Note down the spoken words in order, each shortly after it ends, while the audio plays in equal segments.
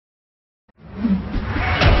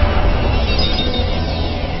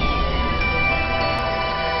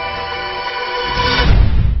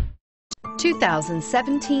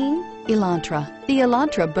2017 Elantra. The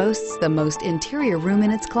Elantra boasts the most interior room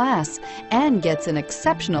in its class and gets an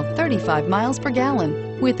exceptional 35 miles per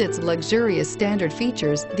gallon. With its luxurious standard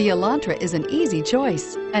features, the Elantra is an easy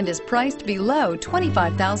choice and is priced below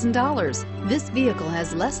 $25,000. This vehicle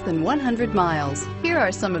has less than 100 miles. Here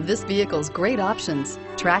are some of this vehicle's great options: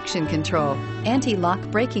 traction control, anti-lock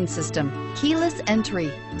braking system, keyless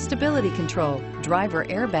entry, stability control, driver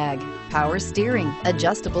airbag, power steering,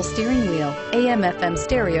 adjustable steering wheel, AM/FM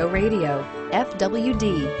stereo radio,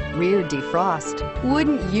 FWD, rear defrost.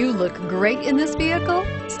 Wouldn't you look great in this vehicle?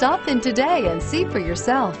 Stop in today and see for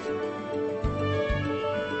yourself.